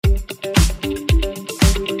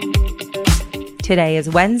Today is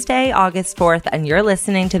Wednesday, August 4th, and you're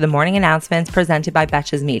listening to the morning announcements presented by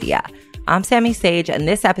Betches Media. I'm Sammy Sage, and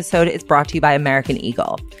this episode is brought to you by American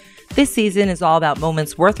Eagle. This season is all about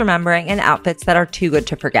moments worth remembering and outfits that are too good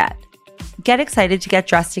to forget. Get excited to get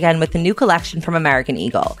dressed again with the new collection from American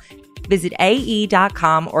Eagle. Visit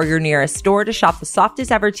AE.com or your nearest store to shop the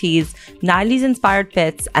softest ever tees, 90s-inspired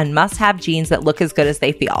fits, and must-have jeans that look as good as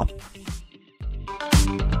they feel.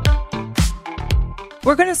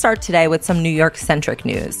 We're going to start today with some New York-centric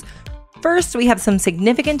news. First, we have some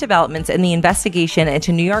significant developments in the investigation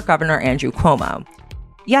into New York Governor Andrew Cuomo.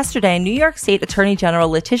 Yesterday, New York State Attorney General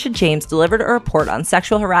Letitia James delivered a report on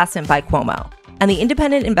sexual harassment by Cuomo, and the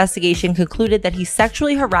independent investigation concluded that he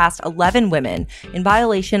sexually harassed 11 women in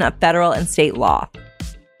violation of federal and state law.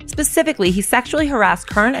 Specifically, he sexually harassed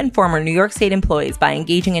current and former New York State employees by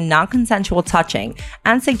engaging in non-consensual touching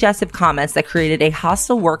and suggestive comments that created a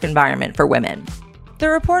hostile work environment for women. The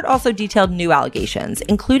report also detailed new allegations,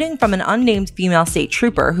 including from an unnamed female state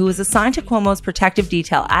trooper who was assigned to Cuomo's protective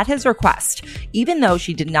detail at his request, even though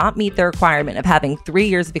she did not meet the requirement of having 3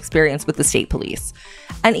 years of experience with the state police.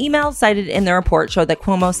 An email cited in the report showed that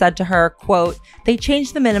Cuomo said to her, quote, "They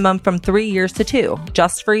changed the minimum from 3 years to 2,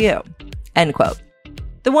 just for you," end quote.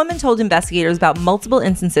 The woman told investigators about multiple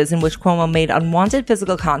instances in which Cuomo made unwanted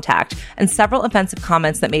physical contact and several offensive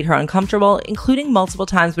comments that made her uncomfortable, including multiple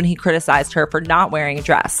times when he criticized her for not wearing a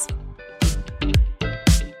dress.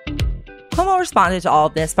 Cuomo responded to all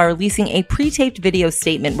of this by releasing a pre-taped video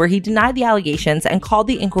statement where he denied the allegations and called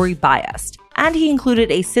the inquiry biased. And he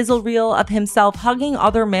included a sizzle reel of himself hugging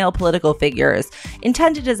other male political figures,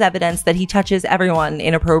 intended as evidence that he touches everyone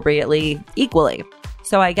inappropriately equally.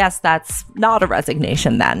 So I guess that's not a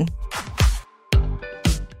resignation then.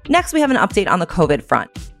 Next, we have an update on the COVID front.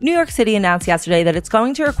 New York City announced yesterday that it's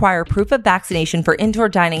going to require proof of vaccination for indoor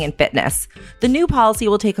dining and fitness. The new policy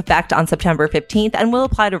will take effect on September 15th and will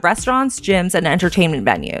apply to restaurants, gyms, and entertainment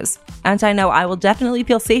venues. And I know I will definitely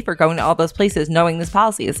feel safer going to all those places knowing this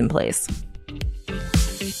policy is in place.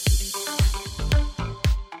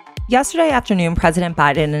 Yesterday afternoon, President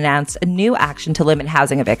Biden announced a new action to limit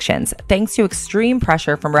housing evictions, thanks to extreme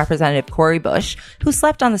pressure from Representative Cori Bush, who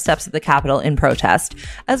slept on the steps of the Capitol in protest,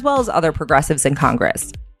 as well as other progressives in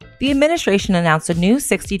Congress. The administration announced a new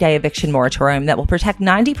 60-day eviction moratorium that will protect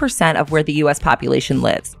 90% of where the U.S. population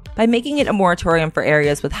lives, by making it a moratorium for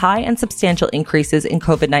areas with high and substantial increases in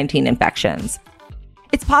COVID-19 infections.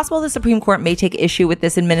 It's possible the Supreme Court may take issue with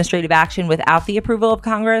this administrative action without the approval of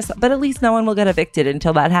Congress, but at least no one will get evicted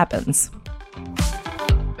until that happens.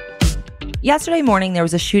 Yesterday morning, there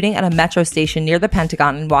was a shooting at a metro station near the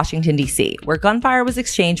Pentagon in Washington, D.C., where gunfire was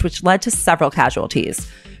exchanged, which led to several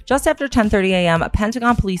casualties. Just after 10:30 a.m., a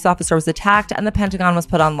Pentagon police officer was attacked and the Pentagon was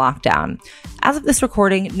put on lockdown. As of this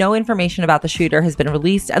recording, no information about the shooter has been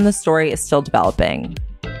released and the story is still developing.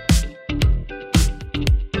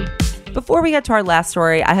 Before we get to our last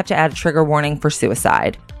story, I have to add a trigger warning for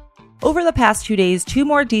suicide. Over the past 2 days, 2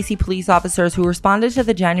 more DC police officers who responded to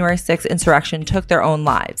the January 6th insurrection took their own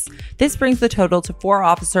lives. This brings the total to 4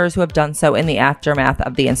 officers who have done so in the aftermath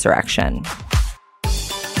of the insurrection.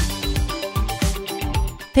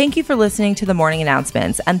 Thank you for listening to the morning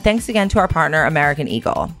announcements, and thanks again to our partner, American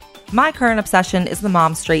Eagle. My current obsession is the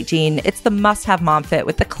mom straight jean. It's the must-have mom fit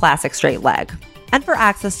with the classic straight leg. And for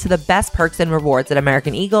access to the best perks and rewards at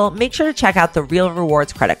American Eagle, make sure to check out the Real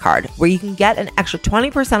Rewards credit card, where you can get an extra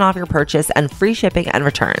 20% off your purchase and free shipping and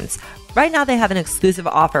returns. Right now, they have an exclusive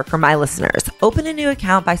offer for my listeners. Open a new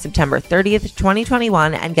account by September 30th,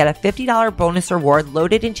 2021, and get a $50 bonus reward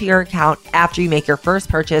loaded into your account after you make your first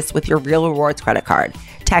purchase with your Real Rewards credit card.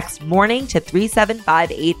 Text MORNING to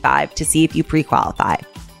 37585 to see if you pre-qualify.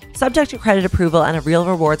 Subject to credit approval, and a Real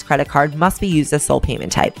Rewards credit card must be used as sole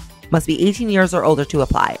payment type. Must be 18 years or older to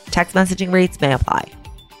apply. Text messaging rates may apply.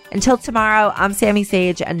 Until tomorrow, I'm Sammy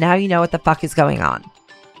Sage, and now you know what the fuck is going on.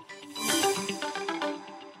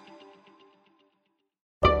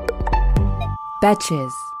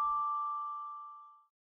 Betches.